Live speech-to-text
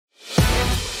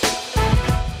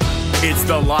It's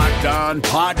the Locked On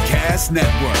Podcast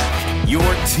Network, your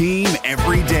team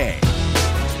every day.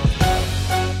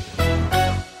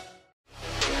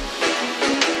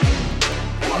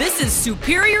 This is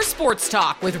Superior Sports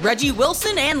Talk with Reggie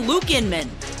Wilson and Luke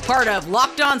Inman, part of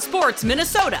Locked On Sports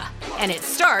Minnesota, and it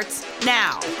starts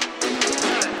now.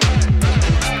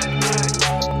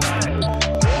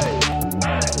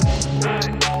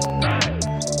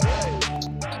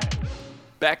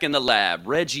 Back in the lab,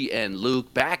 Reggie and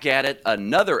Luke back at it.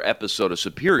 Another episode of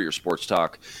Superior Sports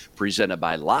Talk presented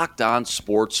by Locked On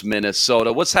Sports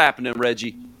Minnesota. What's happening,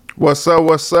 Reggie? What's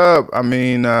up? I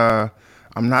mean, I'm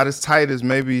not as tight as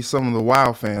maybe some of the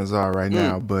Wild fans are right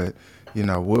now, but, you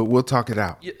know, we'll talk it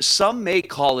out. Some may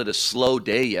call it a slow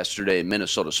day yesterday in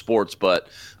Minnesota sports, but,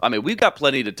 I mean, we've got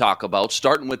plenty to talk about,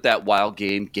 starting with that Wild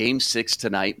game. Game 6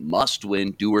 tonight, must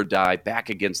win, do or die, back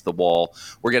against the wall.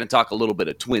 We're going to talk a little bit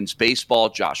of Twins baseball.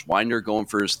 Josh Winder going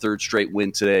for his third straight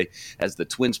win today as the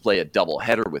Twins play a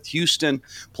doubleheader with Houston.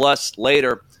 Plus,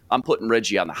 later, I'm putting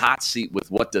Reggie on the hot seat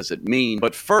with what does it mean.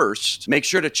 But first, make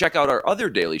sure to check out our other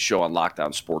daily show on Locked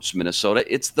On Sports Minnesota.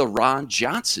 It's the Ron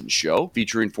Johnson Show,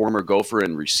 featuring former Gopher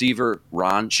and receiver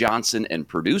Ron Johnson and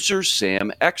producer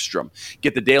Sam Ekstrom.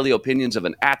 Get the daily opinions of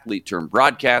an athlete turned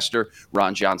broadcaster.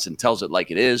 Ron Johnson tells it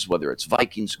like it is, whether it's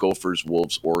Vikings, Gophers,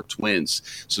 Wolves, or Twins.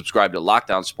 Subscribe to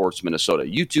Locked On Sports Minnesota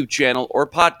YouTube channel or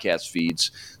podcast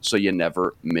feeds so you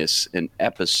never miss an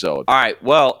episode. All right,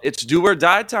 well, it's do or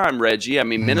die time, Reggie. I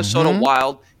mean, Minnesota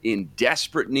Wild in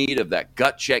desperate need of that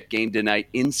gut check game tonight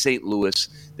in St. Louis.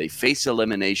 They face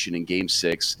elimination in Game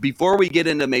 6. Before we get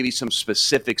into maybe some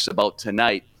specifics about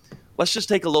tonight, let's just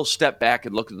take a little step back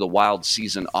and look at the Wild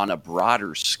season on a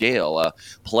broader scale.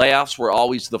 Playoffs were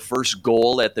always the first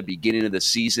goal at the beginning of the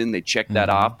season. They checked that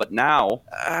off. But now,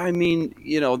 I mean,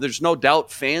 you know, there's no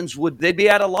doubt fans they'd be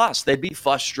at a loss. They'd be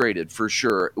frustrated for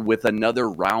sure with another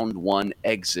round one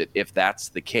exit if that's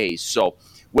the case. So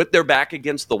with their back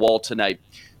against the wall tonight,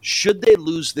 should they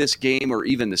lose this game or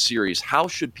even the series, how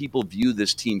should people view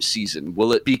this team's season?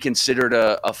 Will it be considered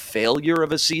a failure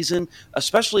of a season,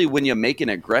 especially when you make an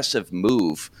aggressive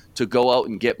move to go out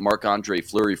and get Marc-Andre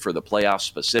Fleury for the playoffs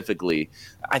specifically?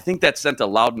 I think that sent a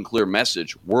loud and clear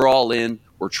message. We're all in.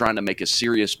 We're trying to make a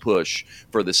serious push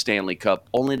for the Stanley Cup,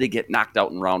 only to get knocked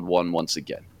out in round one once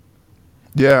again.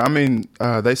 Yeah, I mean,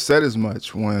 they said as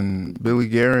much when Billy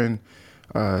Guerin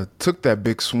took that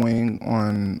big swing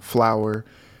on Flower.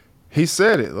 He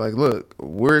said it like, look,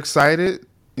 we're excited.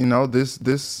 You know,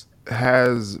 this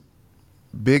has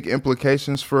big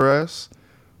implications for us.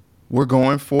 We're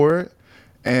going for it.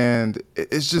 And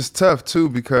it's just tough, too,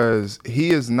 because he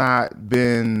has not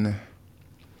been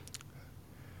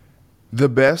the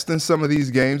best in some of these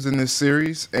games in this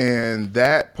series. And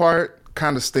that part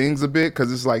kind of stings a bit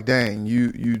because it's like, dang,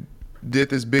 you did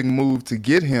this big move to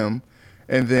get him.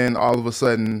 And then all of a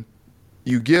sudden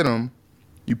you get him.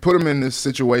 You put him in this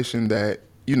situation that,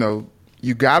 you know,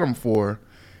 you got him for,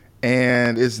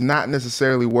 and it's not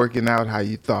necessarily working out how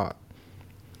you thought.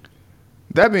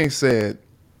 That being said,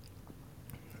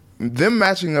 them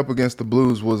matching up against the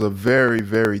Blues was a very,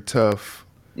 very tough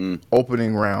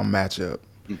opening round matchup.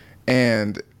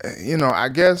 And, you know, I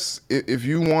guess if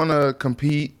you want to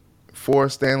compete for a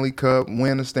Stanley Cup,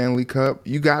 win a Stanley Cup,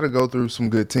 you got to go through some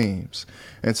good teams.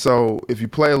 And so if you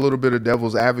play a little bit of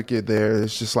devil's advocate there,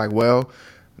 it's just like, well,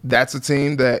 that's a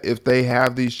team that if they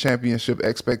have these championship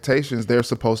expectations, they're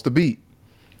supposed to beat.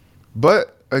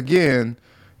 But again,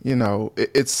 you know,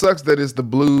 it sucks that it's the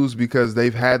Blues because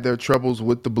they've had their troubles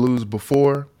with the Blues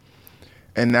before.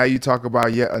 And now you talk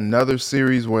about yet another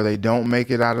series where they don't make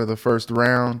it out of the first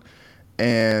round.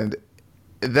 And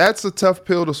that's a tough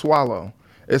pill to swallow,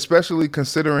 especially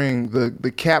considering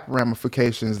the cap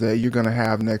ramifications that you're going to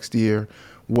have next year,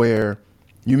 where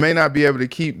you may not be able to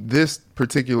keep this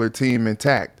particular team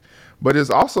intact. But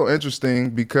it's also interesting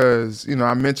because, you know,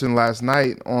 I mentioned last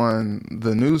night on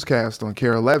the newscast on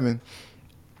KARE 11,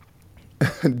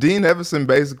 Dean Evison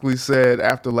basically said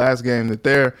after last game that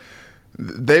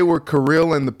they were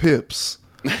Kirill and the Pips.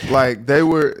 Like they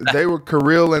were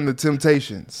Kirill and the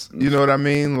Temptations. You know what I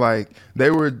mean? Like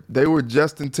they were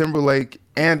Justin Timberlake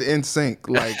and NSYNC.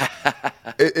 Like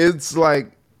it's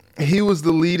like he was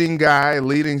the leading guy,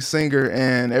 leading singer,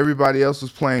 and everybody else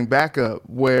was playing backup,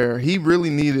 where he really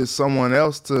needed someone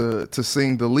else to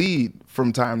sing the lead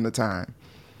from time to time.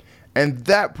 And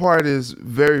that part is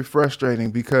very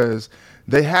frustrating because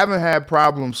they haven't had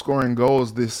problems scoring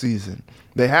goals this season.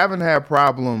 They haven't had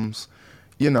problems,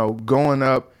 you know, going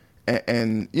up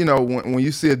and you know, when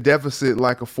you see a deficit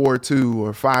like a 4-2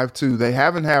 or 5-2, they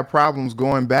haven't had problems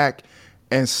going back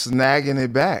and snagging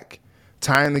it back.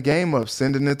 tying the game up,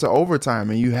 sending it to overtime,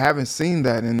 and you haven't seen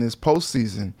that in this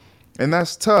postseason. And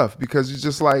that's tough because you're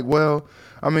just like, well,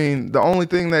 I mean, the only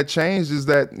thing that changed is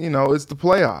that, it's the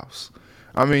playoffs.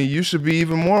 I mean, you should be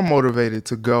even more motivated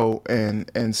to go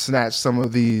and snatch some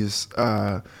of these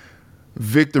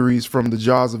victories from the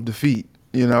jaws of defeat.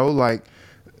 Like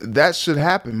that should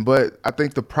happen. But I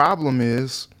think the problem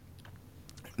is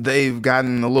they've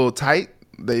gotten a little tight.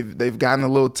 They've gotten a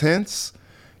little tense.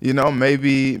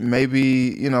 Maybe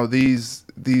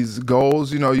these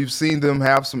goals, you've seen them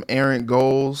have some errant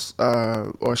goals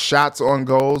or shots on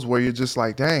goals where you're just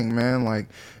like, dang, man, like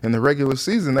in the regular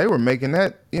season, they were making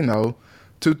that,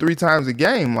 2-3 times a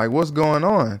game. Like, what's going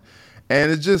on?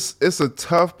 And it's a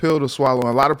tough pill to swallow.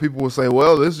 A lot of people will say,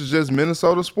 well, this is just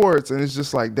Minnesota sports. And it's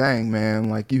just like, dang, man,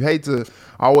 like you hate to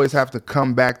always have to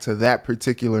come back to that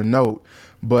particular note.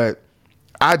 But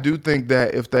I do think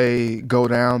that if they go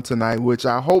down tonight, which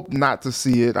I hope not to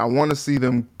see it, I want to see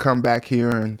them come back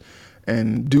here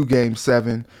and do Game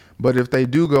 7. But if they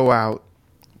do go out,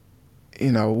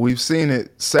 we've seen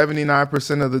it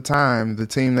 79% of the time, the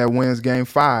team that wins Game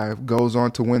 5 goes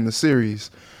on to win the series.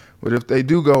 But if they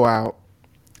do go out,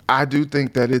 I do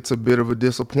think that it's a bit of a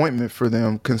disappointment for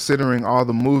them considering all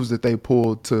the moves that they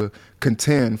pulled to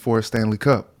contend for a Stanley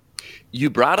Cup. You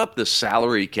brought up the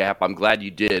salary cap. I'm glad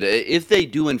you did. If they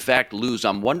do, in fact, lose,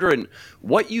 I'm wondering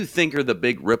what you think are the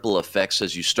big ripple effects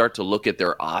as you start to look at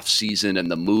their offseason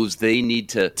and the moves they need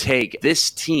to take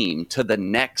this team to the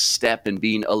next step in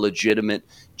being a legitimate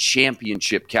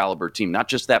championship caliber team, not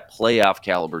just that playoff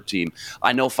caliber team.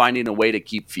 I know finding a way to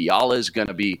keep Fiala is going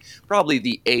to be probably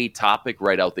the A topic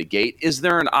right out the gate. Is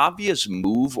there an obvious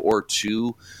move or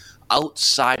two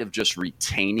outside of just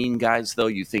retaining guys, though,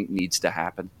 you think needs to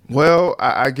happen? Well,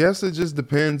 I guess it just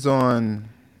depends on,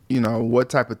 what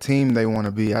type of team they want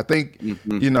to be. I think,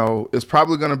 it's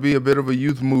probably going to be a bit of a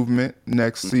youth movement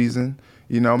next season.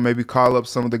 Maybe call up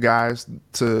some of the guys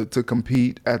to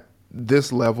compete at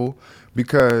this level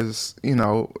because,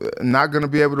 not going to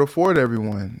be able to afford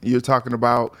everyone. You're talking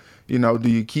about, do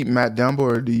you keep Matt Dumba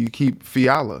or do you keep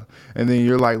Fiala? And then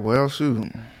you're like, well, shoot.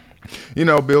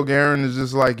 Bill Guerin is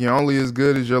just like, you're only as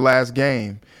good as your last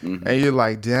game. Mm-hmm. And you're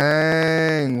like,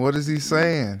 dang, what is he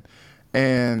saying?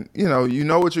 And, you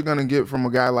know what you're going to get from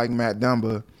a guy like Matt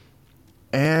Dumba.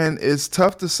 And it's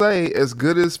tough to say, as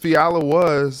good as Fiala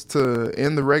was to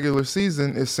end the regular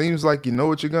season, it seems like you know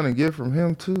what you're going to get from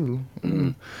him too.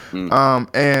 Mm-hmm.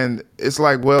 And it's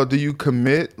like, well, do you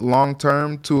commit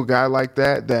long-term to a guy like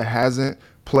that hasn't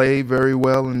played very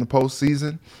well in the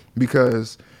postseason?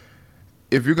 Because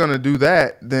if you're going to do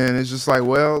that, then it's just like,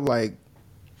 well, like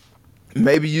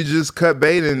maybe you just cut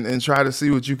bait and try to see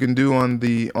what you can do on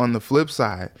the flip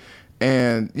side.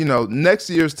 And, next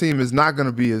year's team is not going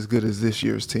to be as good as this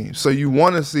year's team. So you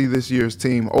want to see this year's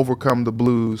team overcome the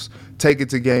Blues, take it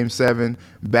to Game 7,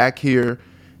 back here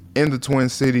in the Twin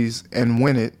Cities and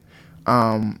win it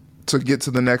to get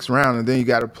to the next round. And then you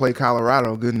got to play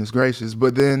Colorado, goodness gracious.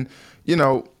 But then,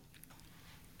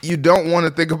 you don't want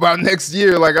to think about next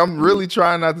year. Like, I'm really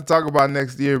trying not to talk about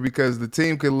next year because the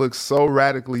team could look so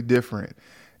radically different.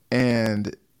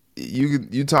 And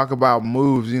you talk about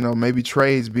moves, maybe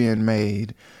trades being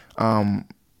made,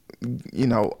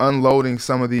 unloading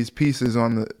some of these pieces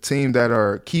on the team that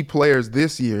are key players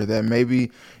this year that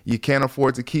maybe you can't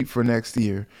afford to keep for next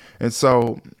year. And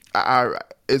so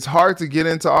it's hard to get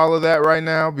into all of that right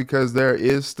now because there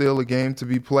is still a game to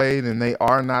be played and they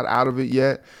are not out of it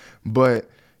yet. But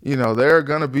there are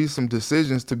going to be some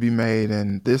decisions to be made,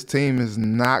 and this team is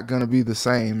not going to be the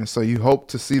same. And so you hope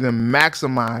to see them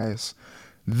maximize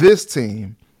this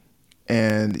team,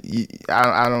 and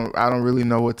I don't really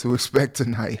know what to expect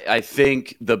tonight. I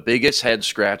think the biggest head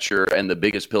scratcher and the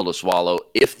biggest pill to swallow,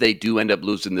 if they do end up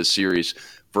losing this series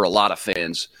for a lot of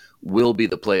fans, will be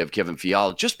the play of Kevin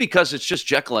Fiala, just because it's just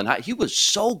Jekyll and Hyde. He was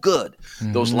so good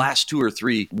those last 2 or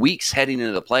 3 weeks heading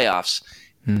into the playoffs.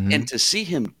 Mm-hmm. And to see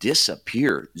him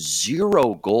disappear,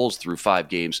 0 goals through 5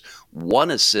 games, 1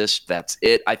 assist, that's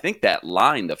it. I think that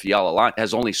line, the Fiala line,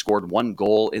 has only scored 1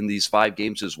 goal in these 5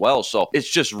 games as well. So it's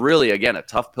just really, again, a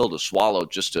tough pill to swallow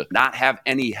just to not have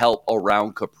any help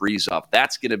around Kaprizov.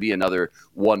 That's going to be another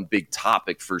one big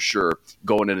topic for sure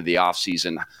going into the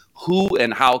offseason. Who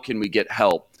and how can we get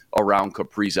help around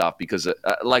Kaprizov? Because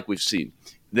like we've seen,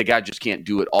 the guy just can't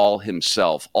do it all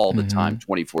himself all the time,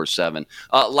 24/7.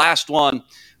 Last one,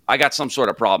 I got some sort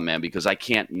of problem, man, because I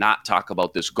can't not talk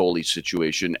about this goalie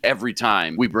situation every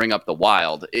time we bring up the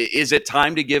Wild. Is it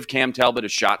time to give Cam Talbot a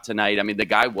shot tonight? I mean, the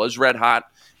guy was red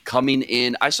hot coming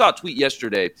in. I saw a tweet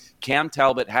yesterday. Cam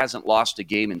Talbot hasn't lost a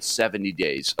game in 70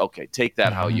 days. Okay, take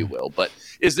that how you will. But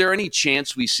is there any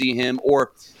chance we see him,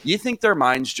 or you think their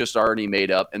mind's just already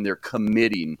made up and they're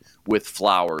committing with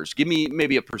Flowers? Give me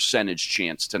maybe a percentage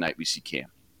chance tonight we see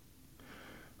Cam.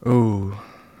 Ooh,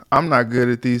 I'm not good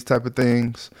at these type of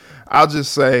things. I'll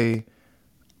just say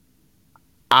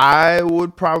I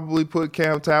would probably put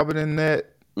Cam Talbot in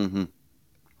net. Mm-hmm.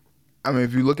 I mean,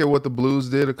 if you look at what the Blues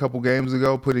did a couple games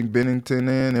ago, putting Bennington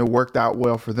in, it worked out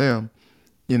well for them.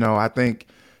 I think,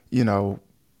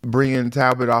 bringing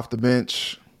Talbot off the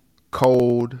bench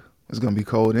cold, it's going to be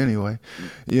cold anyway.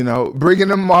 Bringing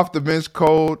him off the bench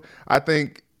cold, I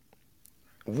think,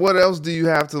 what else do you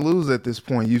have to lose at this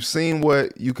point? You've seen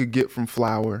what you could get from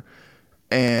Flower,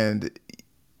 and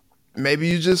maybe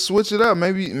you just switch it up.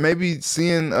 Maybe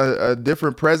seeing a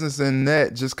different presence in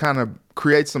net just kind of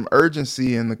creates some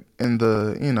urgency in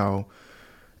the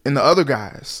other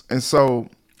guys. And so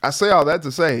I say all that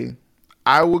to say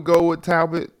I would go with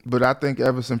Talbot, but I think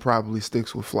Everson probably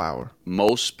sticks with Flower.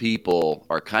 Most people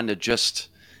are kind of just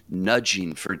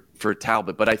nudging for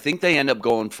Talbot, but I think they end up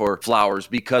going for Flowers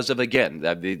because of, again,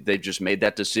 that they've just made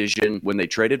that decision when they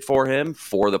traded for him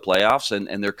for the playoffs,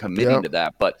 and they're committing to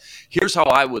that. But here's how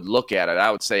I would look at it.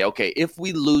 I would say, okay, if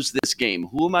we lose this game,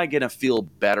 who am I going to feel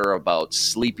better about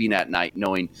sleeping at night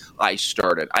knowing I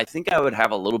started? I think I would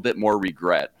have a little bit more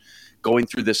regret going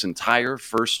through this entire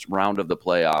first round of the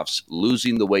playoffs,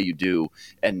 losing the way you do,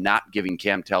 and not giving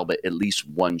Cam Talbot at least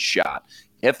one shot.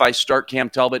 If I start Cam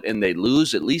Talbot and they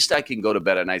lose, at least I can go to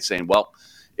bed at night saying, well,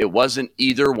 it wasn't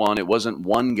either one. It wasn't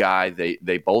one guy.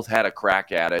 They both had a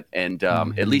crack at it. And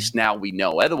at least now we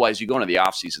know. Otherwise, you go into the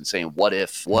offseason saying, what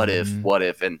if?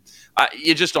 And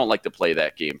you just don't like to play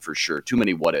that game for sure. Too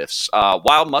many what ifs.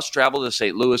 Wild must travel to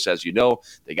St. Louis, as you know.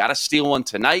 They got to steal one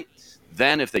tonight.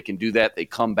 Then if they can do that, they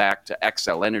come back to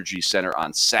XL Energy Center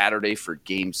on Saturday for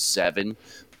Game 7.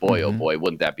 Boy, oh boy,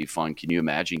 wouldn't that be fun? Can you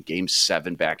imagine Game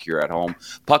 7 back here at home?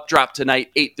 Puck drop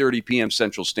tonight, 8:30 p.m.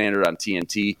 Central Standard on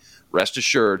TNT. Rest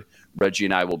assured, Reggie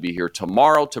and I will be here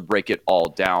tomorrow to break it all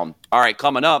down. All right,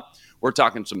 coming up, we're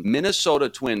talking some Minnesota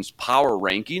Twins power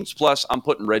rankings. Plus, I'm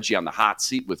putting Reggie on the hot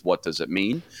seat with what does it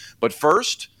mean. But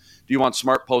first, do you want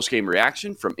smart post-game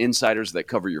reaction from insiders that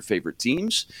cover your favorite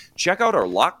teams? Check out our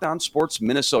Locked On Sports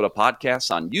Minnesota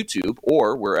podcasts on YouTube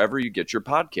or wherever you get your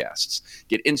podcasts.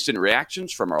 Get instant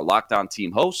reactions from our Locked On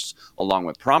team hosts, along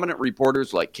with prominent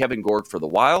reporters like Kevin Gord for the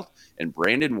Wild and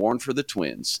Brandon Warren for the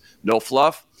Twins. No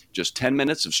fluff, just 10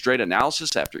 minutes of straight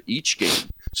analysis after each game.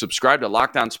 Subscribe to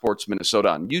Locked On Sports Minnesota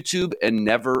on YouTube and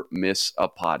never miss a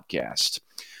podcast.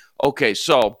 Okay,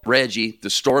 so, Reggie, the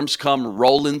storms come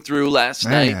rolling through last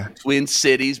night. Twin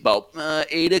Cities, about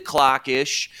 8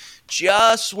 o'clock-ish,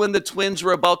 just when the Twins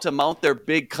were about to mount their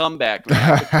big comeback.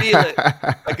 Man,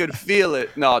 I could feel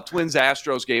it. No,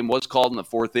 Twins-Astros game was called in the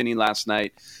 4th inning last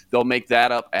night. They'll make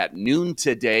that up at noon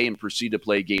today and proceed to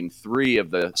play Game 3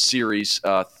 of the series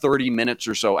 30 minutes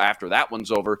or so after that one's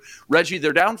over. Reggie,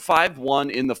 they're down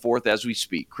 5-1 in the 4th as we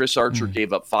speak. Chris Archer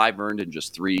gave up 5 earned in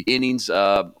just 3 innings.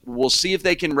 We'll see if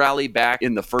they can rally back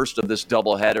in the first of this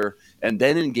doubleheader. And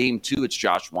then in Game 2, it's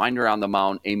Josh Winder on the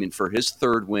mound aiming for his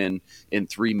 3rd win in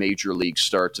 3 major league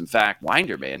starts. In fact,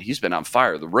 Winder, man, he's been on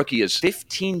fire. The rookie has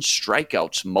 15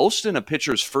 strikeouts, most in a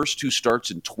pitcher's first 2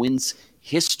 starts in Twins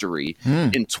history.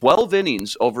 In 12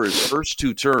 innings over his first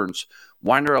 2 turns,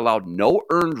 Winder allowed no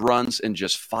earned runs and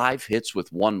just 5 hits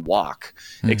with 1 walk.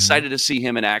 Excited to see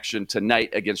him in action tonight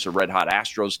against a red-hot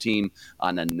Astros team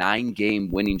on a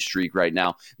 9-game winning streak right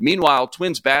now. Meanwhile,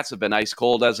 Twins bats have been ice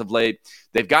cold as of late.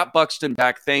 They've got Buxton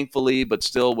back, thankfully, but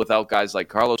still without guys like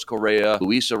Carlos Correa,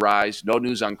 Luis Arraez. No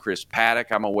news on Chris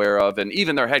Paddock I'm aware of. And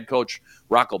even their head coach,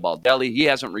 Rocco Baldelli, he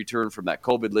hasn't returned from that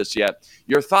COVID list yet.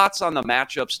 Your thoughts on the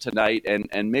matchups tonight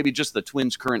and maybe just the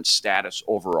Twins' current status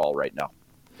overall right now?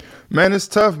 Man, it's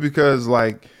tough because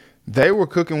they were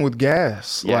cooking with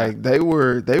gas. Yeah. They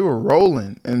were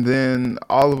rolling, and then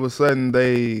all of a sudden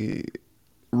they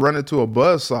run into a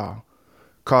buzzsaw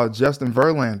called Justin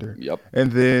Verlander. Yep.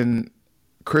 And then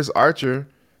Chris Archer,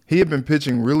 he had been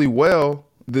pitching really well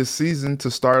this season to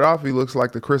start off. He looks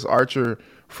like the Chris Archer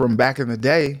from back in the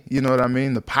day. You know what I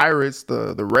mean? The Pirates,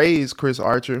 the Rays, Chris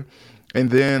Archer. And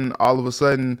then all of a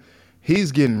sudden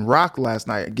he's getting rocked last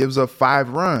night. Gives up 5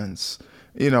 runs.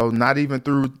 Not even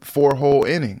through 4 whole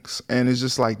innings. And it's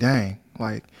just like, dang,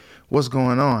 what's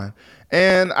going on?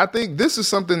 And I think this is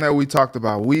something that we talked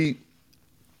about.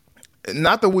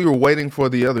 Not that we were waiting for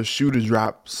the other shoe to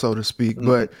drop, so to speak,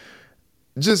 but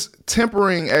just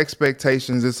tempering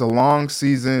expectations. It's a long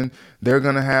season. They're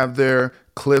going to have their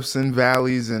cliffs and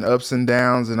valleys and ups and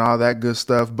downs and all that good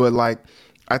stuff. But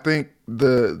I think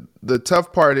the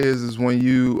tough part is when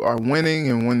you are winning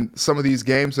and when some of these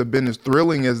games have been as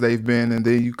thrilling as they've been, and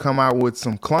then you come out with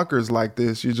some clunkers like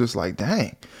this, you're just like,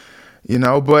 dang,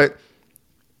 but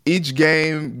each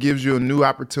game gives you a new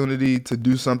opportunity to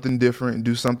do something different,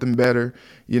 do something better.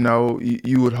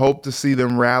 You would hope to see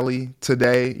them rally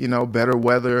today, better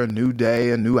weather, a new day,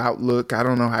 a new outlook. I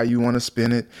don't know how you want to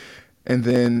spin it. And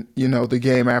then, the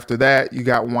game after that, you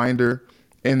got Winder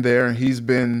in there, and he's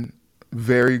been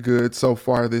very good so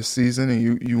far this season,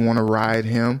 and you want to ride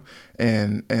him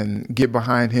and get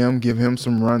behind him, give him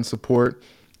some run support,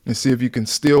 and see if you can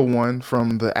steal one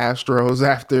from the Astros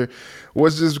after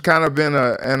what's just kind of been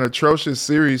an atrocious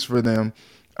series for them.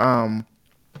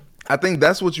 I think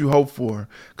that's what you hope for,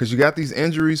 because you got these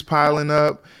injuries piling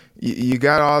up. You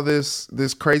got all this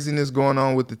craziness going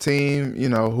on with the team.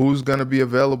 Who's going to be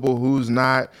available, who's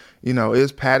not.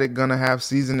 Is Paddock going to have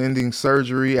season-ending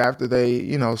surgery after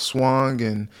they,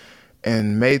 swung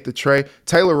and made the trade?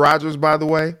 Taylor Rogers, by the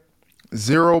way,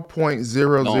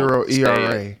 0.00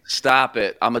 ERA. Stop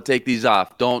it. I'm going to take these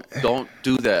off. Don't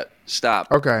do that.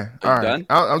 Stop. Okay. All right. Done?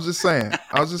 I was just saying.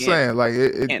 I was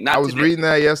reading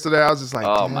that yesterday. I was just like,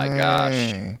 oh dang. my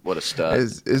gosh. What a stud.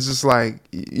 It's just like,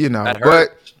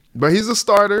 but he's a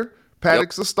starter.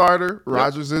 Paddock's a starter.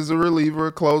 Rogers is a reliever,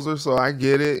 a closer, so I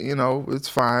get it. It's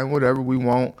fine. Whatever. We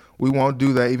won't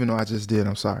do that, even though I just did.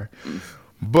 I'm sorry.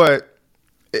 But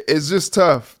it's just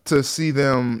tough to see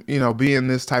them, be in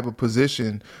this type of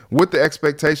position with the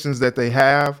expectations that they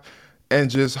have, and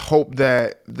just hope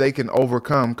that they can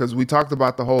overcome. Because we talked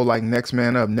about the whole next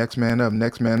man up, next man up,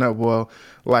 next man up. Well,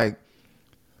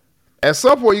 at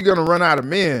some point you're gonna run out of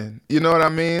men. You know what I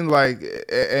mean?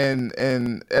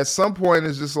 And at some point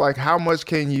it's just how much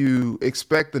can you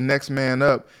expect the next man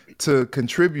up to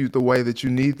contribute the way that you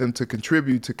need them to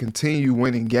contribute to continue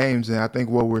winning games? And I think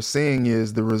what we're seeing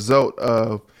is the result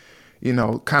of,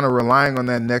 kind of relying on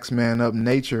that next man up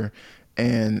nature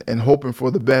and hoping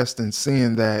for the best, and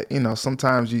seeing that,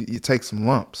 sometimes you take some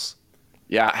lumps.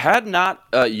 Yeah, had not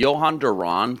Johan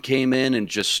Duran came in and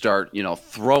just start,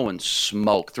 throwing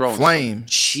smoke, throwing flame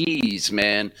cheese,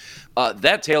 man.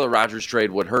 That Taylor Rogers trade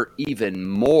would hurt even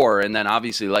more. And then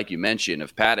obviously, like you mentioned,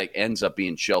 if Paddock ends up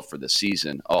being shelved for the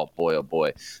season, oh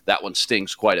boy, that one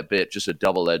stings quite a bit. Just a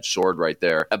double-edged sword right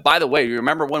there. By the way, you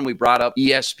remember when we brought up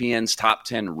ESPN's top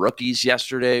 10 rookies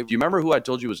yesterday? Do you remember who I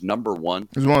told you was number one?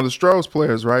 He was one of the Stros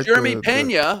players, right? Jeremy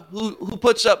Pena, who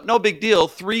puts up, no big deal,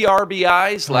 3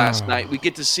 RBIs last night. We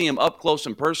get to see him up close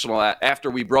and personal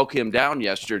after we broke him down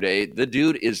yesterday. The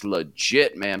dude is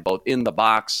legit, man, both in the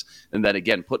box and then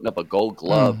again putting up a Gold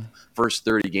Glove first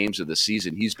 30 games of the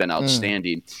season. He's been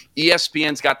outstanding.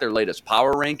 ESPN's got their latest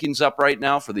power rankings up right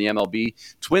now for the MLB.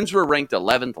 Twins were ranked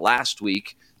 11th last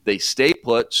week. They stay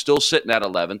put, still sitting at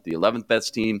 11th, the 11th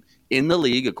best team in the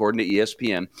league, according to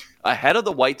ESPN, ahead of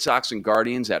the White Sox and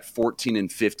Guardians at 14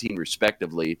 and 15,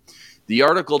 respectively. The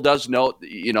article does note,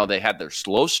 they had their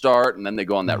slow start, and then they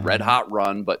go on that red-hot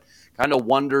run, but kind of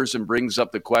wonders and brings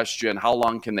up the question, how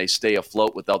long can they stay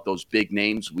afloat without those big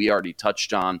names we already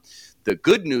touched on? The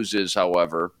good news is,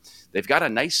 however, they've got a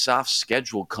nice soft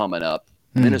schedule coming up.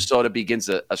 Minnesota begins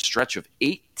a stretch of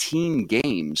 18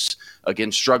 games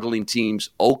against struggling teams.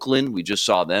 Oakland, we just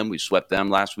saw them. We swept them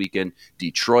last weekend.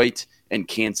 Detroit and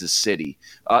Kansas City.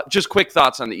 Just quick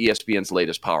thoughts on the ESPN's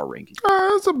latest power ranking.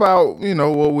 It's about,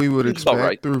 what we would expect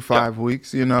right. through 5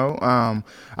 weeks,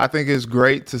 I think it's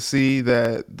great to see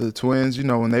that the Twins,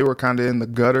 when they were kind of in the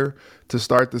gutter to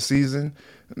start the season,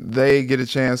 they get a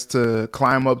chance to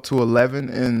climb up to 11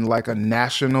 in a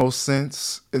national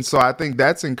sense. And so I think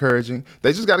that's encouraging.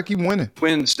 They just got to keep winning.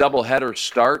 Twins doubleheader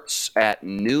starts at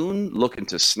noon, looking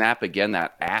to snap again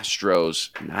that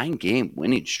Astros 9-game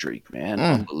winning streak, man.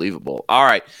 Unbelievable. All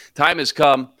right, time has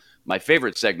come. My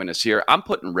favorite segment is here. I'm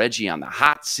putting Reggie on the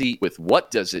hot seat with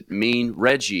What Does It Mean?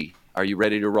 Reggie, are you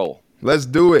ready to roll? Let's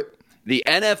do it. The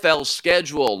NFL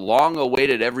schedule, long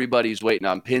awaited, everybody's waiting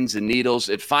on pins and needles.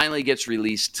 It finally gets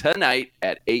released tonight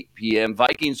at 8 p.m.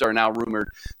 Vikings are now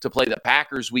rumored to play the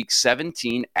Packers Week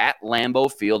 17 at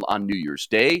Lambeau Field on New Year's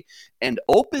Day and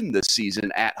open the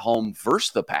season at home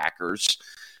versus the Packers.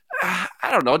 I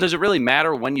don't know. Does it really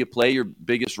matter when you play your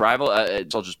biggest rival? I'll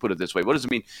just put it this way. What does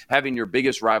it mean having your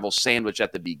biggest rival sandwich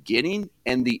at the beginning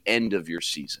and the end of your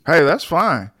season? Hey, that's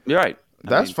fine. You're right.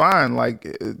 That's fine.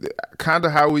 Kind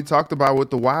of how we talked about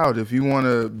with the Wild. If you want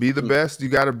to be the best, you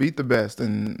got to beat the best.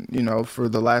 And, for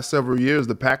the last several years,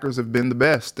 the Packers have been the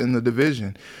best in the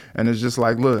division. And it's just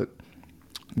look,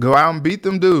 go out and beat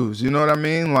them dudes. You know what I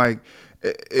mean?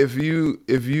 If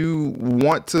you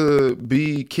want to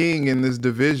be king in this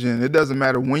division, it doesn't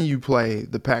matter when you play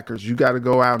the Packers. You got to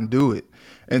go out and do it.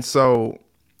 And so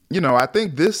I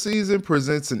think this season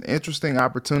presents an interesting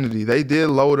opportunity. They did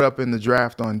load up in the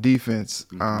draft on defense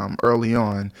early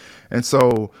on. And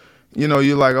so,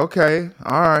 you're like, okay,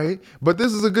 all right. But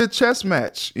this is a good chess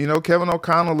match. Kevin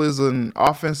O'Connell is an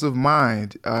offensive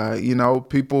mind.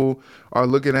 People are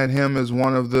looking at him as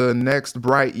one of the next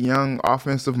bright young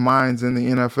offensive minds in the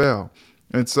NFL.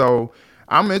 And so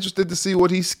I'm interested to see what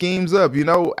he schemes up.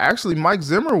 Actually, Mike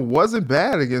Zimmer wasn't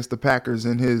bad against the Packers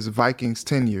in his Vikings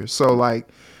tenure. So,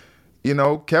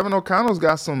 Kevin O'Connell's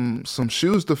got some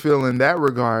shoes to fill in that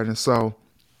regard. And so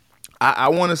I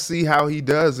want to see how he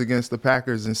does against the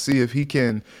Packers and see if he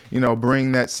can,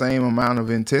 bring that same amount of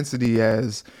intensity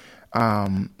as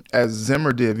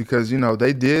Zimmer did, because,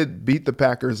 they did beat the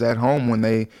Packers at home when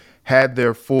they had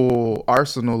their full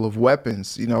arsenal of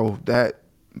weapons. That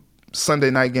Sunday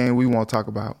night game we won't talk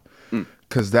about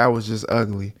because that was just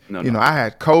ugly. No. I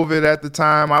had COVID at the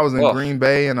time. I was in Green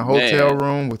Bay in a hotel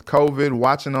room with COVID,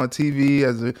 watching on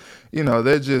TV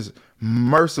they're just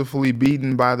mercifully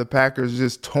beaten by the Packers,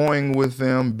 just toying with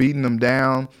them, beating them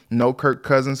down. No Kirk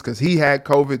Cousins because he had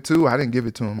COVID too. I didn't give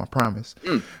it to him, I promise.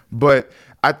 But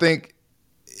I think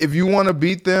if you want to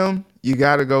beat them, you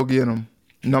got to go get them,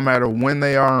 no matter when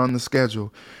they are on the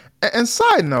schedule. And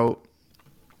side note,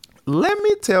 let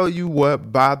me tell you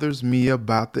what bothers me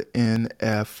about the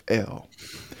NFL.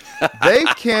 They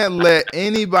can't let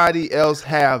anybody else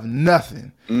have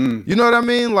nothing. You know what I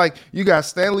mean? Like, you got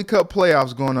Stanley Cup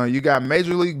playoffs going on. You got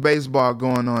Major League Baseball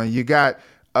going on. You got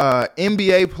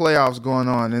NBA playoffs going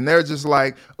on. And they're just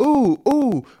like, ooh,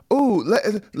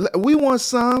 we want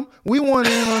some. We want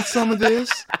in on some of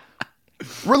this.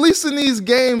 Releasing these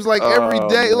games every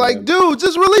day. Man. Like, dude,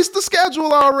 just release the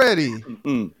schedule already.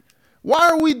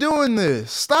 Why are we doing this?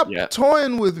 Stop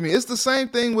toying with me. It's the same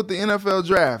thing with the NFL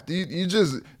draft. You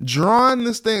just drawing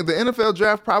this thing. The NFL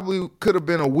draft probably could have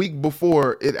been a week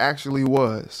before it actually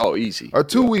was. Oh, easy. Or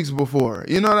 2 weeks before.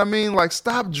 You know what I mean? Like,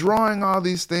 stop drawing all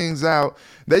these things out.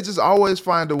 They just always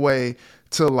find a way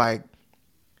to,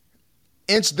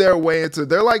 inch their way into.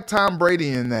 They're like Tom Brady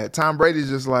in that. Tom Brady's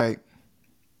just like,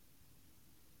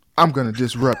 I'm going to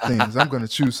disrupt things. I'm going to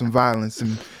choose some violence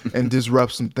and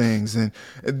disrupt some things. And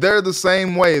they're the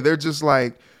same way. They're just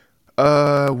like,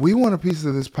 we want a piece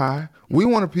of this pie. We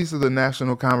want a piece of the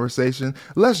national conversation.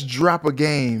 Let's drop a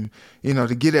game,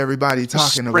 to get everybody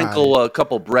talking about it. Sprinkle a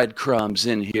couple breadcrumbs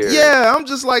in here. Yeah, I'm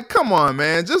just like, come on,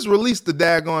 man. Just release the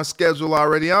daggone schedule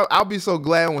already. I'll be so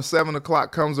glad when 7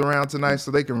 o'clock comes around tonight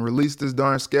so they can release this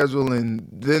darn schedule, and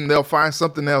then they'll find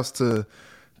something else to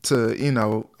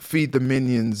feed the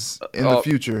minions in the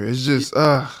future. It's just,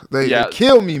 they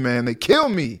kill me, man. They kill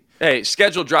me. Hey,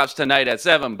 schedule drops tonight at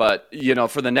 7, but,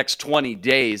 for the next 20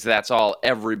 days, that's all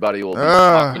everybody will be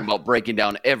talking about, breaking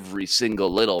down every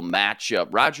single little matchup.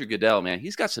 Roger Goodell, man,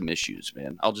 he's got some issues,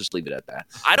 man. I'll just leave it at that.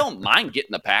 I don't mind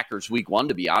getting the Packers week 1,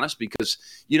 to be honest, because,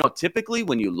 typically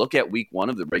when you look at week 1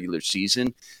 of the regular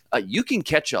season, you can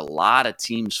catch a lot of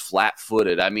teams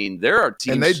flat-footed. I mean, there are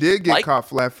teams. And they did get caught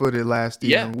flat-footed last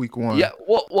year in week 1. Yeah,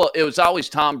 well, it was always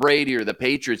Tom Brady or the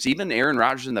Patriots, even Aaron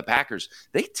Rodgers and the Packers.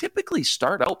 They typically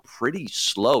start out pretty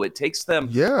slow. It takes them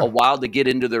a while to get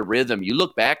into their rhythm. You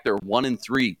look back, they're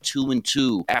 1-3,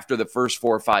 2-2 after the first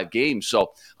 4 or 5 games.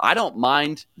 So I don't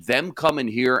mind them coming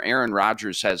here. Aaron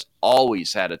Rodgers has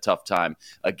always had a tough time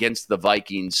against the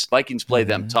Vikings. Vikings play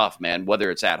them tough, man,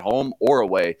 whether it's at home or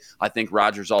away. I think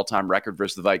Rodgers' all-time record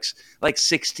versus the Vikes,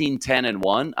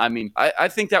 16-10-1. I mean, I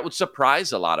think that would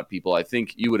surprise a lot of people. I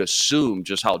think you would assume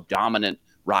just how dominant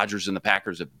Rodgers and the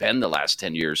Packers have been the last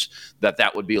 10 years,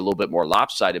 that would be a little bit more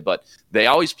lopsided. But they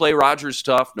always play Rodgers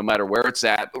tough, no matter where it's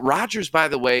at. Rodgers, by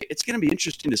the way, it's going to be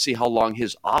interesting to see how long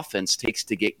his offense takes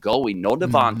to get going. No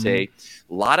Devontae,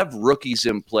 a lot of rookies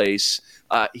in place.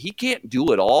 He can't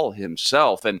do it all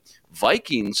himself. And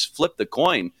Vikings flip the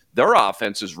coin. Their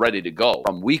offense is ready to go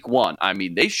from week 1. I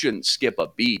mean, they shouldn't skip a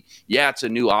beat. Yeah, it's a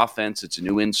new offense. It's a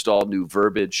new install, new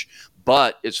verbiage.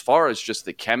 But as far as just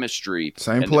the chemistry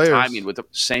and the timing with the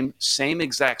same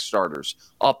exact starters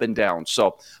up and down.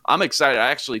 So I'm excited. I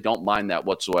actually don't mind that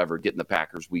whatsoever, getting the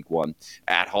Packers week 1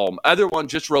 at home. Other one,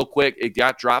 just real quick, it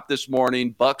got dropped this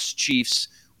morning. Bucks Chiefs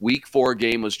week 4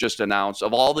 game was just announced.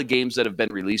 Of all the games that have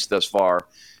been released thus far,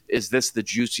 is this the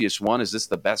juiciest one? Is this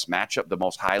the best matchup, the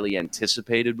most highly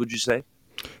anticipated, would you say?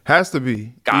 Has to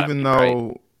be. Even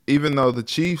though the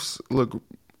Chiefs look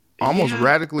almost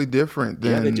radically different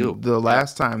than the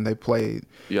last time they played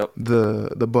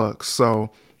the Bucks.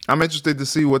 So I'm interested to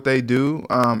see what they do.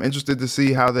 Interested to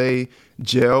see how they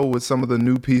gel with some of the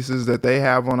new pieces that they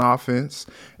have on offense.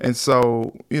 And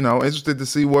so, interested to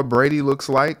see what Brady looks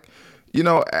like.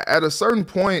 At a certain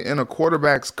point in a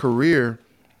quarterback's career,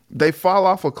 they fall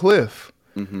off a cliff.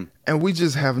 And we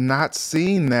just have not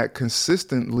seen that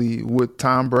consistently with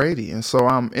Tom Brady. And so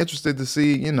I'm interested to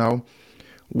see,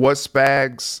 what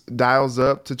Spags dials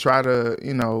up to try to,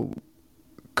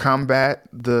 combat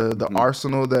the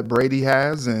arsenal that Brady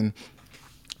has. And,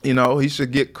 he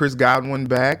should get Chris Godwin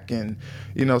back and,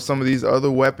 some of these other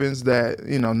weapons that,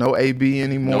 no AB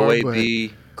anymore. No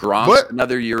AB. Gronk's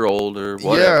another year older.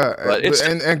 Whatever. Yeah,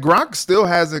 and Gronk still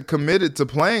hasn't committed to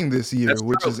playing this year,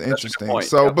 which is interesting.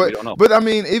 So, but I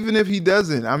mean, even if he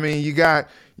doesn't, I mean,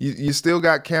 you still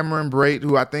got Cameron Brate,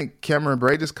 who I think Cameron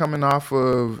Brate is coming off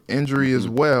of injury as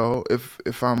well.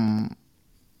 If I'm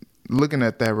looking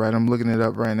at that right, I'm looking it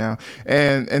up right now,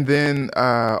 and then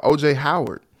OJ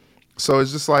Howard. So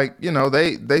it's just like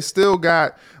they still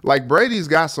got Brady's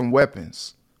got some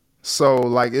weapons.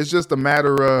 So, it's just a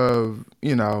matter of,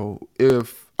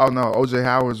 O.J.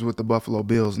 Howard's with the Buffalo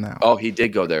Bills now. Oh, he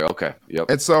did go there. Okay.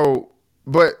 Yep. And so,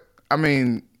 but, I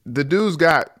mean, the dude's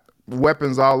got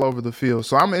weapons all over the field.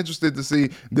 So I'm interested to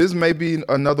see. This may be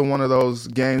another one of those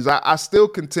games. I still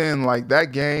contend,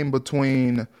 that game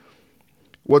between,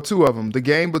 two of them. The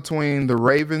game between the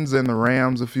Ravens and the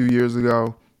Rams a few years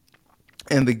ago,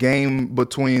 and the game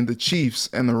between the Chiefs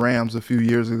and the Rams a few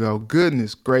years ago.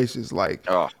 Goodness gracious.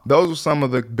 Those are some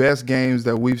of the best games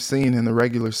that we've seen in the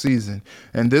regular season.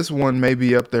 And this one may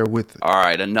be up there with it. All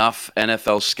right, enough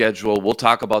NFL schedule. We'll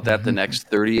talk about that the next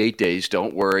 38 days.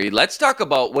 Don't worry. Let's talk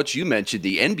about what you mentioned,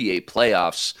 the NBA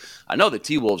playoffs. I know the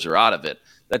T-Wolves are out of it.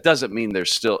 That doesn't mean there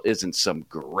still isn't some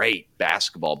great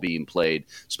basketball being played,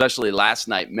 especially last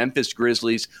night. Memphis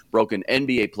Grizzlies broke an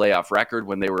NBA playoff record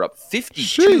when they were up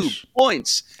 52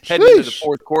 points heading into the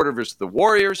fourth quarter versus the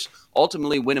Warriors,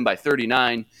 ultimately winning by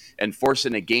 39 and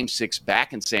forcing a Game 6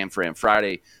 back in San Fran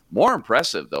Friday. More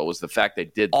impressive, though, was the fact they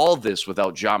did all this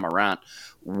without Ja Morant.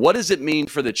 What does it mean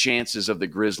for the chances of the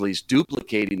Grizzlies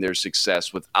duplicating their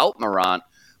success without Morant,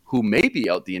 who may be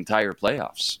out the entire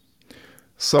playoffs?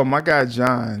 So my guy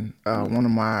John, one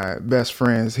of my best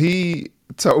friends, he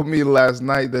told me last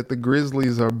night that the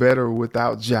Grizzlies are better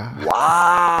without Ja.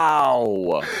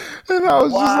 Wow. And I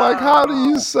was just like, how do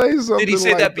you say something like that? Did he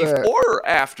say that before or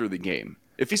after the game?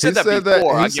 If he said that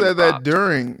before, he said that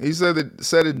during. He said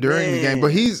it during the game,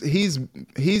 but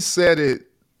he's said it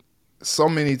so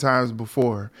many times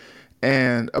before.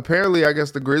 And apparently, I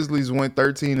guess the Grizzlies went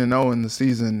 13-0 in the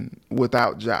season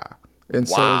without Ja. And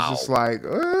so it's just like,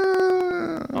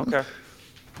 okay.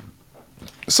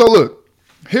 So look,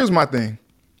 here's my thing.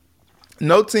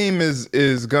 No team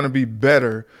is going to be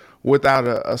better without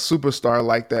a superstar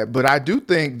like that. But I do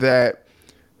think that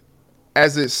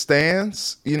as it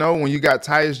stands, when you got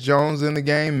Tyus Jones in the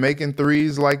game making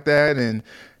threes like that and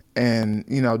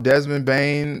Desmond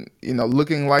Bane,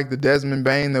 looking like the Desmond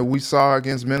Bane that we saw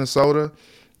against Minnesota.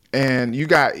 And you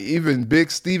got even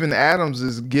big Steven Adams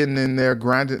is getting in there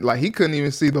grinding. He couldn't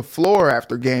even see the floor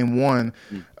after game 1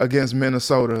 against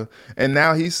Minnesota. And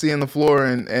now he's seeing the floor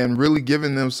and really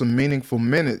giving them some meaningful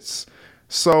minutes.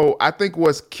 So I think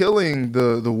what's killing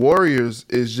the Warriors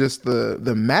is just the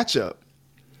matchup.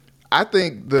 I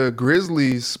think the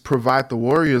Grizzlies provide the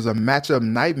Warriors a matchup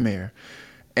nightmare.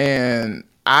 And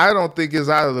I don't think it's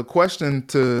out of the question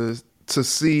to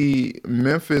see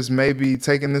Memphis maybe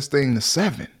taking this thing to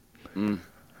 7.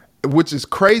 Which is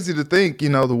crazy to think,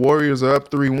 the Warriors are up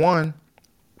 3-1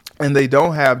 and they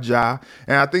don't have Ja.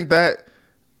 And I think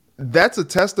that's a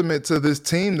testament to this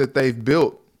team that they've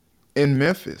built in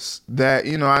Memphis. That,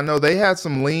 I know they had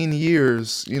some lean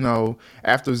years,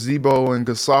 after Zebo and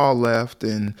Gasol left.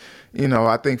 And,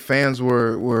 I think fans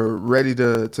were ready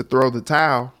to throw the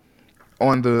towel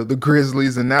on the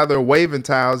Grizzlies, and now they're waving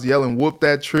towels, yelling "whoop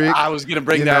that trick." I was gonna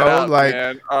bring that up,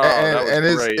 man.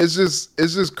 It's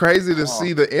just crazy to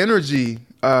see the energy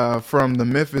from the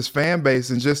Memphis fan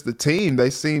base and just the team. They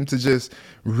seem to just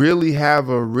really have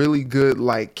a really good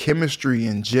chemistry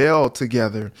and gel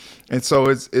together, and so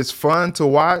it's fun to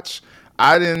watch.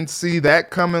 I didn't see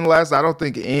that coming last. I don't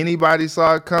think anybody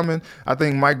saw it coming. I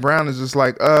think Mike Brown is just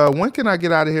like, when can I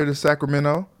get out of here to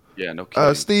Sacramento? Yeah, no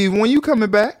kidding. Steve, when you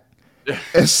coming back?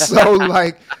 And so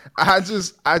I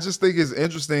just think it's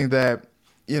interesting that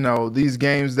these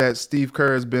games that Steve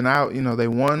Kerr has been out, they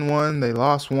won one, they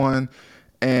lost one,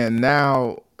 and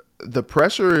now the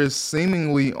pressure is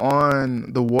seemingly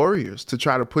on the Warriors to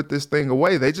try to put this thing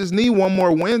away. They just need one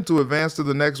more win to advance to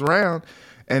the next round,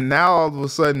 and now all of a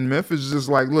sudden Memphis is just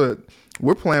like, look,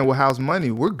 we're playing with house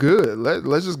money, we're good.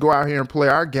 Let's just go out here and play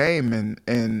our game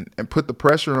and put the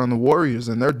pressure on the Warriors,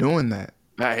 and they're doing that.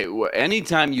 Hey,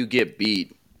 anytime you get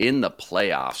beat in the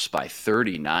playoffs by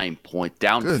 39 points,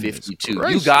 down Goodness 52.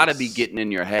 gracious. You got to be getting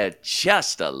in your head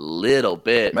just a little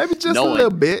bit. Maybe just a little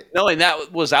bit. Knowing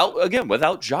that was out, again,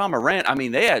 without Ja Morant. I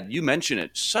mean, they had, you mentioned it,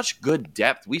 such good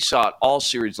depth. We saw it all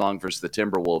series long versus the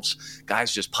Timberwolves.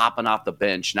 Guys just popping off the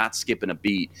bench, not skipping a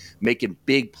beat, making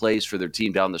big plays for their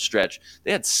team down the stretch.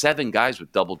 They had 7 guys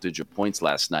with double-digit points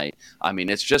last night. I mean,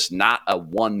 it's just not a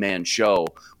one-man show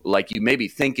like you maybe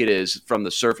think it is from the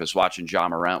surface watching Ja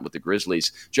Morant with the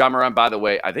Grizzlies. Ja Morant, by the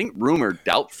way, I think rumored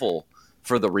doubtful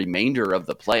for the remainder of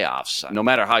the playoffs. No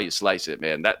matter how you slice it,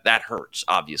 man, that hurts,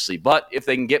 obviously. But if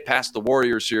they can get past the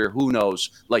Warriors here, who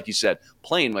knows? Like you said,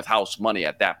 playing with house money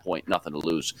at that point, nothing to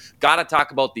lose. Got to talk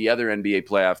about the other NBA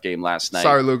playoff game last night.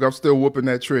 Sorry, Luke, I'm still whooping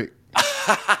that trick.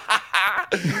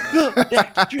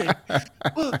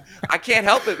 I can't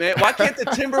help it, man. Why can't the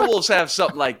Timberwolves have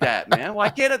something like that, man? Why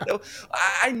can't it?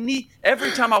 I need,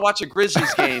 every time I watch a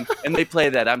Grizzlies game and they play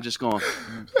that, I'm just going.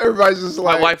 Everybody's just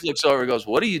like. My wife looks over and goes,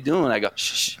 "What are you doing?" I go,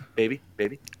 "Shh, baby.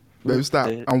 Baby, stop.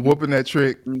 I'm whooping that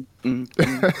trick."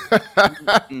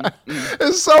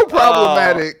 It's so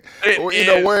problematic.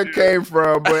 Where it came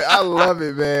from, but I love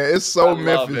it, man. It's so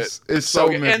Memphis. It's so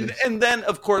Memphis. And then,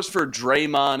 of course, for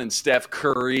Draymond and Steph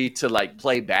Curry to like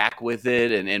play back with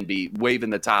it and be waving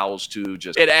the towels too,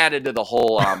 just it added to the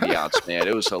whole ambiance, man.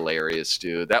 It was hilarious,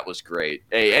 dude. That was great.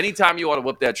 Hey, anytime you want to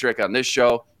whip that trick on this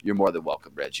show, you're more than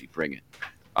welcome, Reggie. Bring it.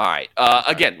 All right.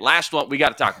 Again, last one. We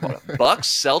got to talk about it. Bucks,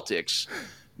 Celtics.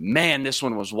 Man, this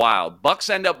one was wild. Bucks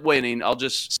end up winning. I'll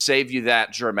just save you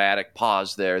that dramatic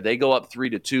pause there. They go up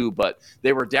 3-2, but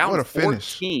they were down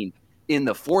 14 in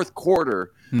the fourth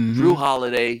quarter. Mm-hmm. Drew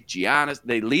Holiday, Giannis,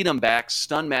 they lead them back,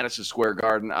 stun Madison Square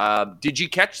Garden. Did you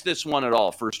catch this one at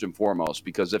all, first and foremost?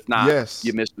 Because if not,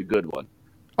 you missed a good one.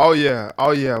 Oh yeah.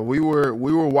 We were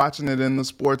watching it in the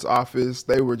sports office.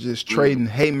 They were just trading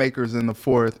haymakers in the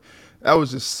fourth. That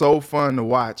was just so fun to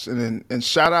watch. And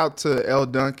shout out to Elle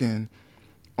Duncan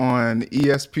on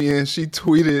ESPN. She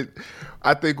tweeted,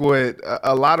 I think, what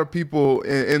a lot of people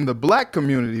in the black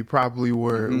community probably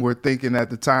were thinking at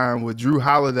the time with Drew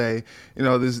Holiday. You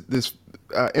know, this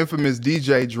infamous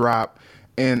DJ drop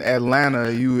in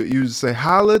Atlanta. You would say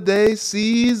holiday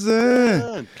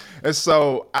season, and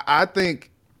so I think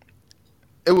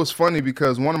it was funny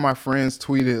because one of my friends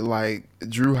tweeted like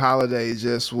Drew Holiday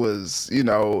just was,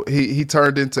 he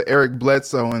turned into Eric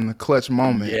Bledsoe in the clutch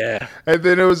moment. Yeah. And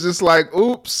then it was just like,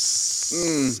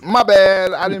 oops, my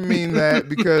bad. I didn't mean that,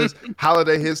 because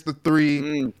Holiday hits the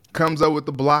three, comes up with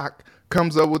the block,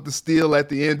 comes up with the steal at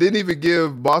the end. Didn't even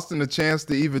give Boston a chance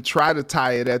to even try to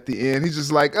tie it at the end. He's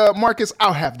just like, Marcus,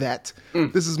 I'll have that.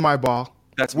 This is my ball.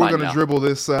 We're going to dribble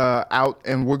this out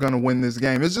and we're going to win this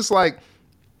game. It's just like,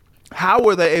 how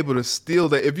were they able to steal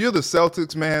that? If you're the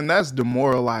Celtics, man, that's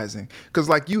demoralizing. Because,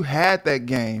 you had that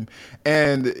game.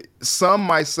 And some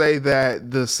might say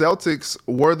that the Celtics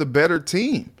were the better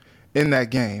team in that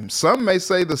game. Some may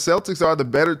say the Celtics are the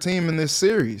better team in this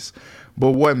series.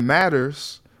 But what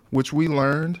matters, which we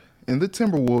learned in the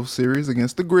Timberwolves series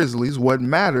against the Grizzlies, what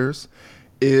matters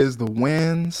is the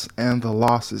wins and the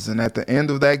losses. And at the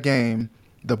end of that game,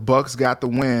 the Bucks got the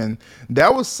win.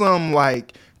 That was some,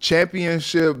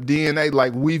 championship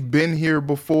DNA, we've been here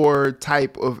before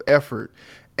type of effort.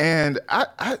 And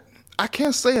I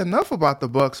can't say enough about the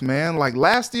Bucks, man.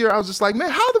 Last year I was just like, man,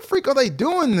 how the freak are they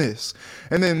doing this?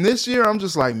 And then this year I'm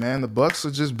just like, man, the Bucks are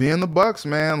just being the Bucks,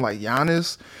 man.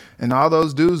 Giannis and all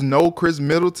those dudes, no Chris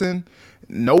Middleton,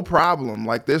 no problem.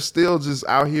 They're still just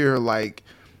out here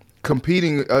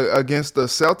competing against the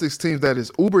Celtics team that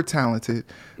is uber talented,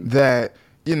 that,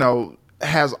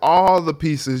 has all the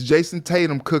pieces. Jason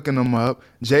Tatum cooking them up,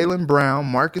 Jaylen Brown,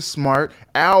 Marcus Smart,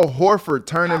 Al Horford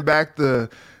turning back the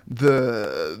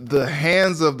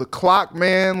hands of the clock,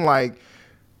 man.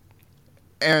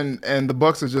 And the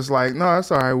Bucks are just like, no, that's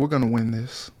all right. We're gonna win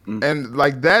this. And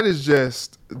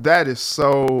that is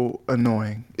so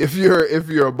annoying. If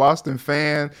you're a Boston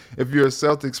fan, if you're a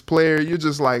Celtics player, you're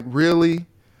just like, really?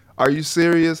 Are you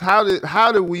serious? How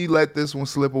did we let this one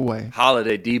slip away?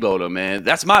 Holiday Debo'd him, man.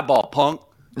 That's my ball, punk.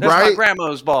 That's my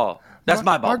grandma's ball. That's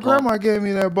my ball, My grandma gave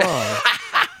me that ball.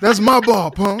 That's my ball,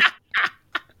 punk.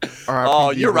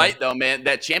 You're right, though, man.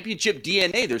 That championship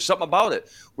DNA, there's something about it.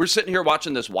 We're sitting here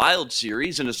watching this Wild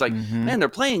series, and it's like, man, they're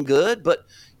playing good, but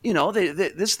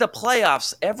this is the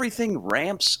playoffs. Everything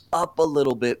ramps up a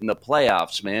little bit in the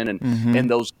playoffs, man. And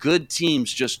those good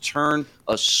teams just turn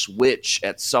a switch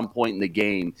at some point in the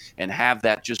game and have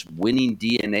that just winning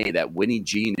DNA, that winning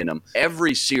gene in them.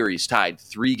 Every series tied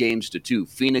 3-2.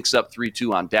 Phoenix up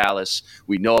 3-2 on Dallas.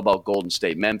 We know about Golden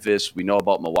State, Memphis. We know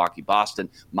about Milwaukee, Boston.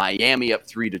 Miami up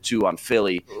 3-2 on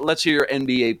Philly. Let's hear your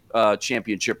NBA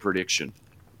championship prediction.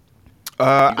 You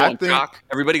I going think chalk?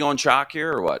 Everybody going chalk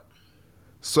here or what?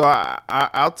 so.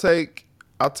 I'll take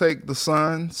the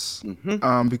Suns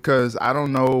because I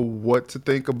don't know what to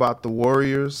think about the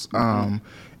Warriors.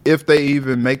 If they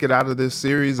even make it out of this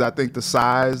series, I think the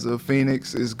size of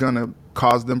Phoenix is gonna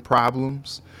cause them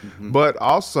problems. But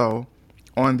also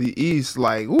on the East,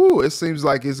 like, it seems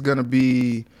like it's gonna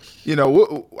be,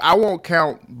 I won't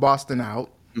count Boston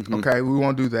out. Okay, we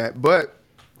won't do that. But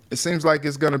it seems like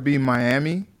it's gonna be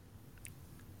Miami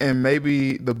and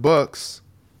maybe the Bucks.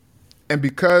 And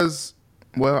because,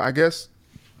 well, I guess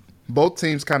both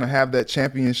teams kind of have that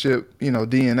championship,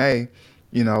 DNA.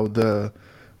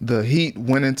 The Heat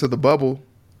went into the bubble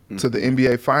to the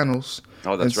NBA Finals.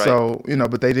 Oh, that's right. So,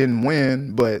 but they didn't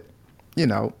win. But,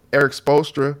 Eric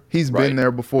Spoelstra, he's been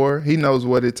there before. He knows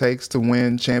what it takes to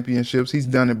win championships. He's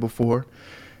done it before.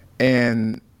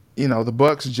 And, the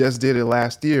Bucks just did it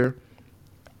last year.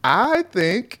 I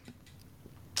think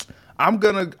I'm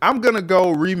gonna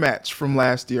go rematch from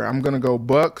last year. I'm gonna go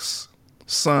Bucks,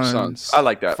 Suns. I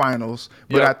like that. Finals.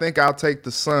 But I think I'll take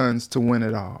the Suns to win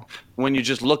it all. When you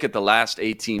just look at the last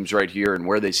 8 teams right here and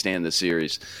where they stand in the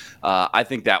series, I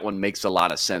think that one makes a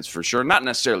lot of sense for sure. Not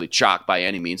necessarily chalk by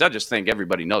any means. I just think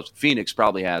everybody knows Phoenix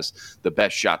probably has the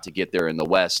best shot to get there in the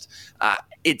West.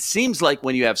 It seems like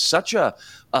when you have such a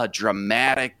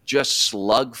dramatic, just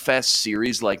slugfest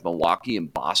series like Milwaukee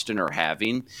and Boston are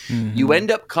having, you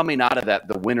end up coming out of that,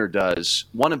 the winner does,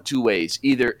 one of two ways.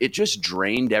 Either it just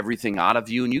drained everything out of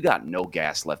you and you got no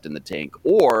gas left in the tank,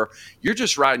 or you're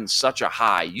just riding such a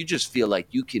high, you just feel like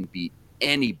you can beat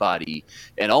anybody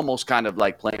and almost kind of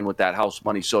like playing with that house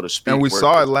money, so to speak. And we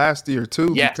saw it last year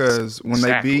too, because when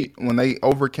exactly. they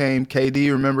overcame KD,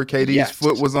 remember KD's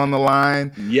foot was on the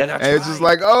line. Yeah, that's and right. It's just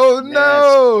like, oh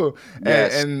no.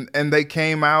 Yes. And they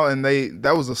came out and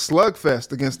that was a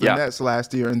slugfest against the Nets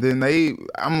last year. And then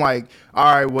I'm like, all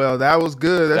right, well, that was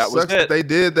good. That sucks that they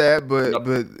did that, but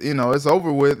it's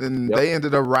over with, and they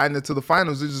ended up riding it to the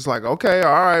finals. It's just like, okay,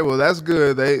 all right, well, that's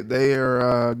good. They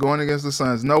are going against the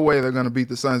Suns. No way they're going to beat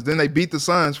the Suns. Then they beat the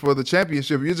Suns for the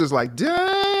championship. You're just like,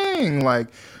 dang, like,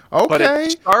 okay. But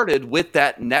it started with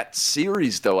that Nets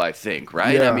series, though, I think,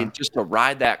 right? Yeah. I mean, just to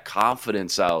ride that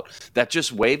confidence out, that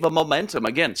just wave of momentum.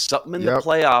 Again, something in the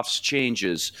playoffs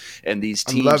changes, and these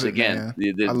teams, again,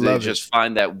 they just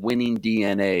find that winning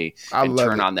DNA and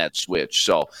turn on that switch.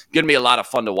 So, going to be a lot of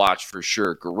fun to watch for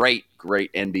sure. Great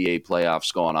NBA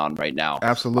playoffs going on right now.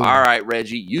 Absolutely. All right,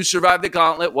 Reggie, you survived the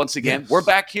gauntlet once again. We're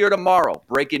back here tomorrow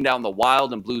breaking down the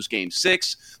Wild and Blues Game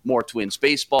 6, more Twins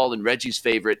baseball, and Reggie's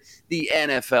favorite, the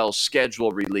NFL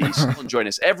schedule release. You'll join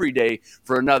us every day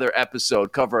for another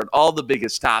episode covering all the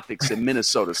biggest topics in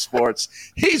Minnesota sports.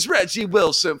 He's Reggie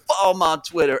Wilson. Follow him on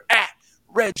Twitter at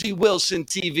Reggie Wilson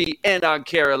TV and on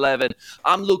Care 11.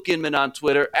 I'm Luke Inman on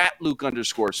Twitter at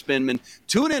Luke_Spinman.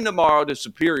 Tune in tomorrow to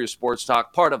Superior Sports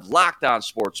Talk, part of Locked On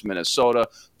Sports Minnesota.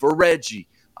 For Reggie,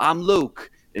 I'm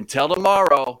Luke. Until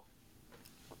tomorrow,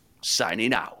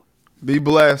 signing out. Be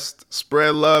blessed.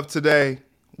 Spread love today.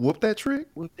 Whoop that trick.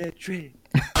 Whoop that trick.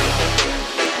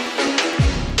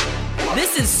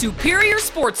 This is Superior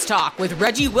Sports Talk with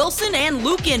Reggie Wilson and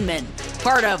Luke Inman,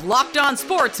 part of Locked On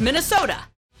Sports Minnesota.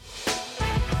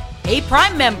 Hey,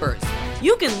 Prime members,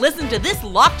 you can listen to this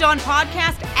Locked On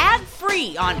podcast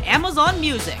ad-free on Amazon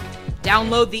Music.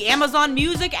 Download the Amazon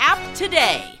Music app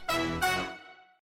today.